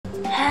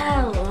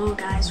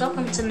guys,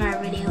 welcome to another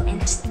video,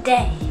 and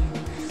today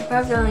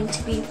we're going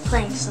to be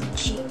playing some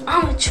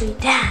Geometry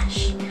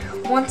Dash.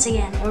 Once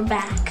again, we're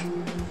back,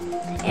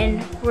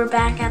 and we're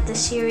back at the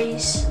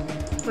series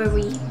where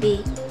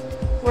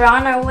we're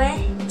on our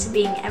way to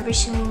being every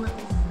single level.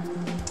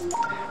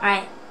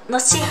 Alright,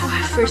 let's see how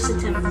our first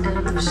attempt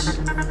goes.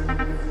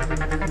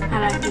 How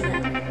do I do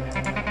that?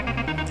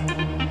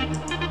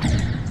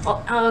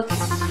 Oh, okay.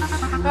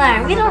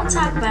 Alright, we don't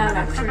talk about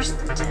our first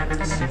attempt,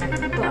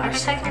 but our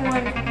second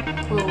one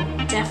will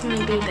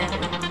definitely be better.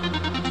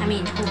 I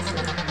mean,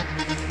 hopefully.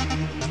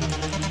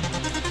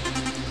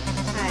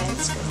 Alright,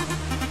 let's go.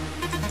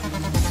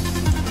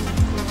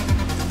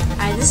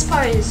 Alright, this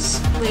part is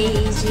way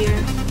easier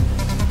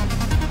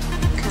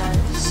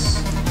because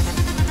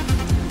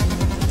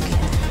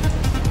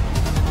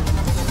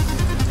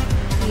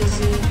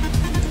easy.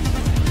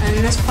 And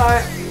this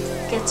part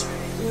gets a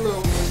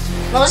little bit.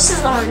 No, this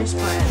is the hardest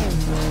part.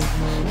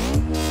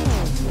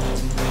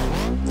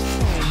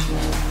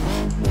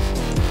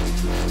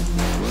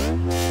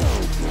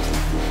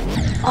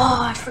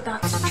 Oh, I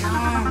forgot to jump.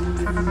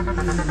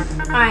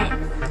 Alright,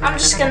 I'm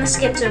just gonna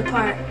skip to a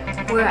part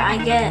where I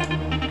get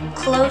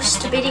close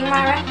to beating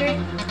my record,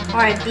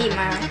 or I beat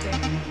my record.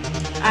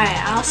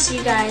 Alright, I'll see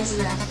you guys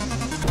then.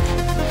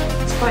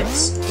 This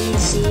part's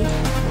easy.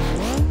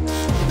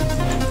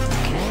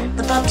 Okay,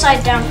 but the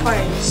upside down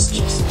part is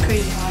just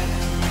pretty hard.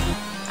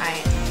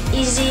 Alright,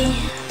 easy.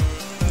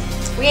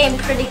 We came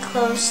pretty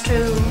close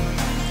to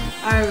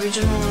our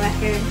original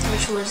record,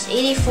 which was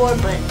 84,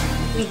 but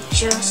we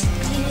just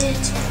beat it a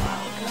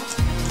while ago.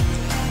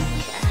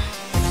 Okay.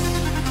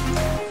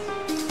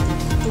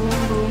 Boom,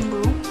 boom,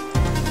 boom.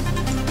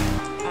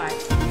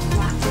 Alright,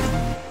 locked in.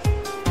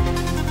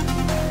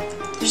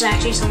 There's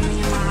actually something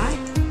in my eye.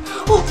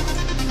 Oh!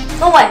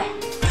 No way!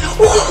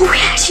 Oh, we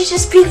actually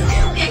just beat it!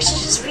 We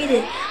actually just beat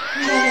it!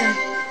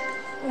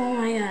 Oh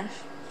my god.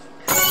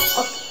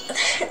 Oh,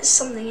 there's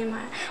something in my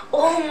eye.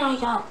 Oh my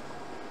god.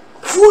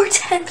 4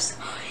 attempts!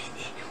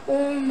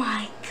 Oh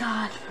my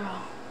god, bro.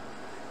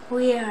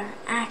 We are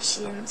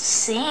actually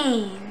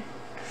insane.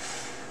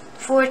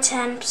 4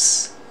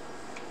 attempts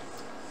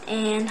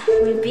and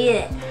we beat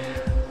it.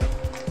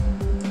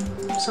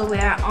 So we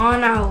are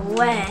on our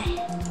way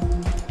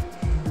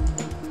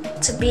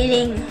to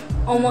beating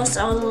almost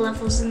all the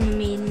levels in the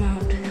main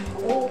mode.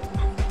 Oh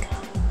my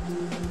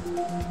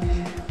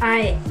god.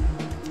 Alright.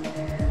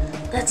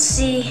 Let's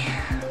see.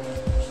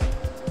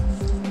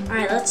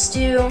 Alright, let's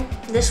do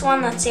this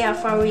one. Let's see how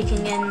far we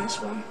can get in this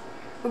one.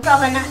 We're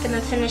probably not going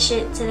to finish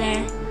it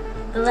today,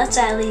 but let's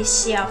at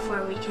least see how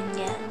far we can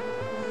get.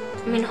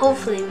 I mean,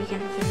 hopefully we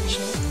can finish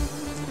it.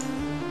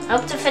 I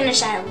hope to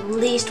finish at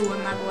least 1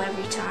 level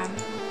every time.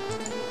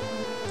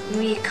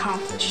 We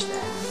accomplished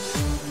that.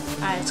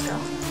 Alright, let's go.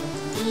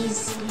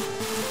 Easy.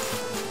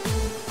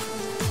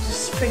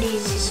 This is pretty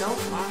easy so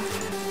far.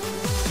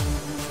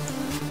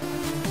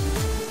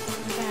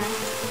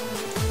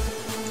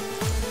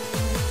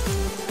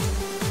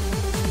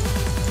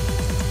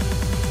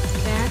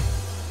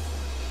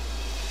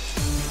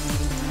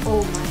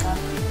 Oh my god.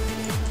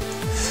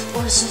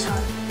 Oh, this is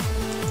hard.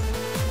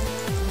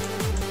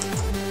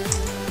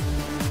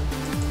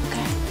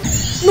 Okay.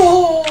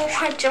 No!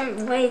 I jumped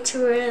way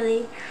too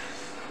early.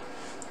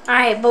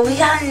 Alright, but we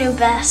got a new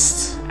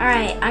best.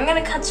 Alright, I'm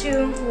gonna cut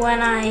to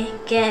when I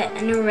get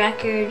a new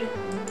record.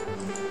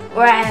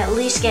 Or I at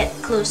least get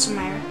close to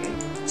my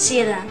record. See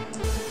you then.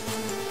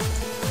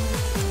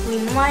 We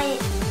might...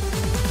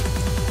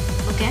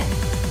 Okay.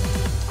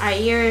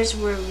 Alright, here's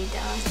where we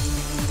died.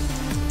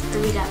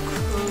 Where we got close.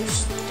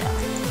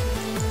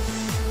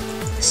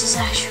 This is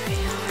actually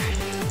really hard.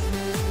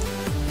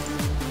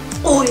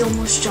 Oh, he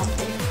almost jumped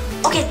there.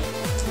 Okay.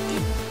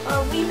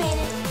 We made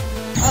it.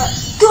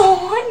 No,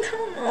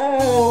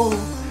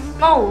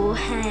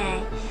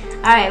 hey.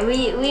 Alright,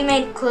 we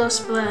made close,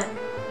 but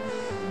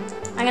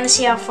I'm gonna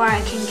see how far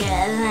I can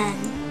get, and then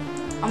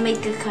I'll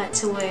make a cut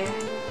to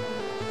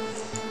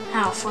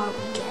how far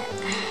we get.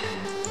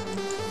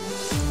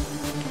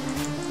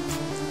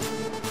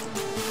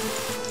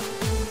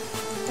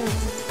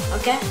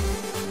 Okay.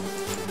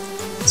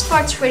 This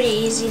part's pretty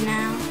easy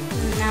now.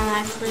 Now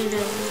that I played it a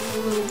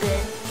little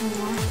bit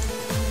more.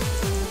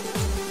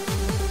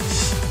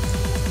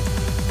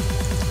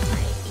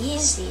 Alright,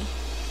 easy.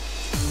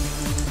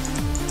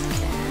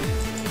 Okay.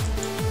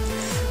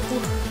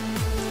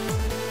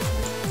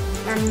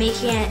 We're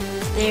making it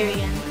there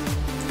again.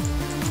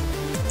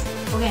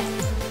 Okay.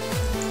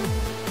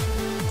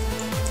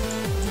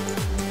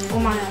 Oh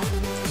my god.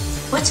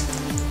 What?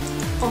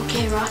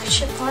 Okay, rocket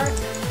ship part.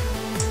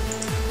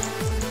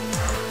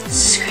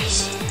 This is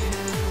crazy.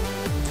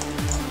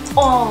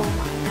 Oh my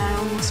god, I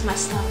almost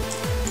messed up.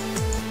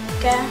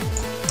 Okay.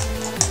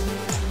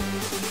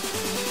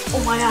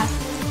 Oh my god.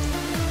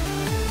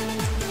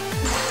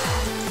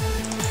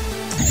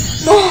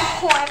 No,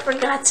 I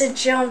forgot to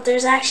jump.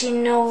 There's actually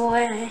no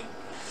way.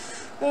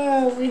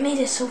 Oh, we made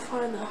it so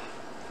far though.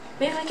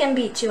 Maybe we can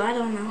beat 2, I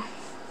don't know.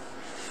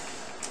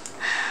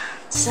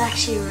 This is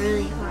actually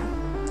really fun.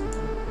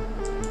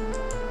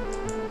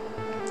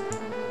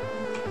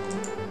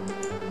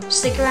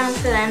 stick around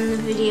for the end of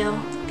the video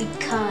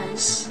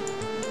because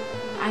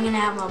I'm gonna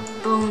have a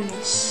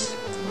bonus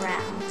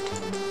round.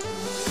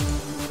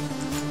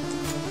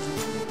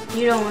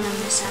 You don't want to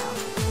miss out.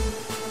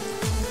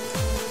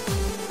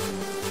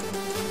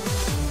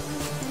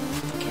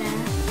 Okay.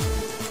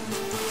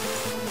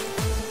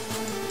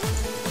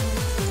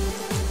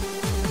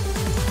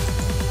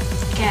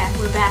 Okay,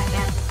 we're back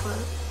at the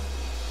boat.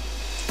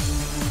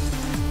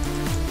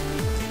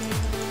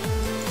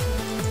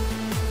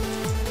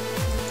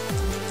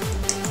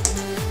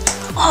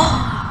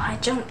 Oh, I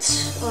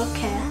jumped.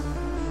 Okay.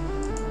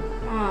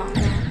 Oh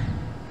man.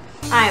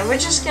 Alright, we're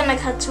just gonna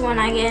cut to when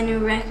I get a new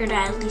record.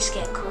 I at least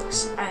get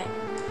close. Alright,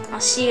 I'll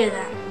see you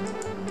then.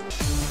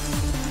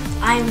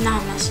 I'm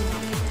not messing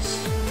up with this.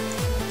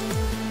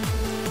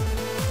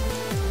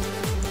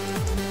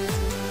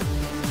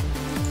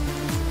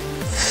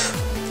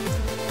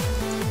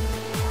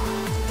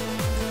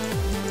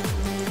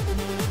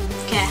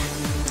 Okay,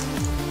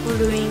 we're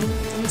doing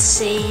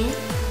insane.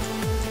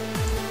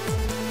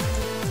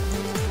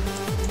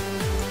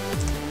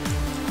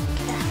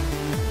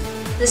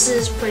 This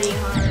is pretty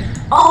hard.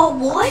 Oh,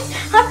 what?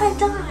 How did I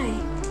die?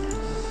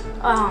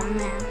 Oh,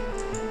 man.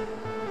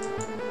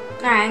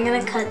 Alright, I'm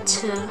gonna cut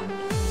to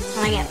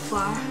when I get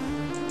far.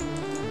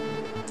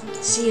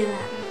 See you then.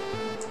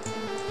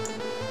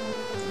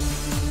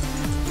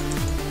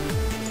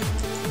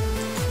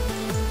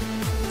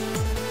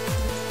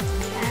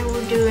 Okay,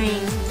 we're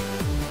doing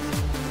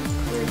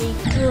pretty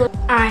good.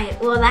 Alright,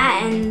 well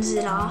that ends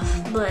it off,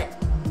 but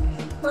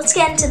let's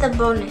get into the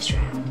bonus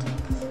round.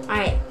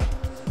 Alright.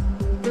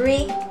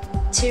 3,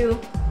 2,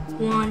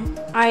 1.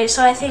 Alright,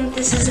 so I think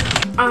this is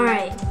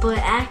alright, but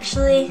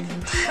actually,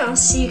 I'll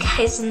see you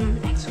guys in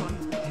the next one.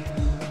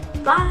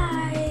 Bye!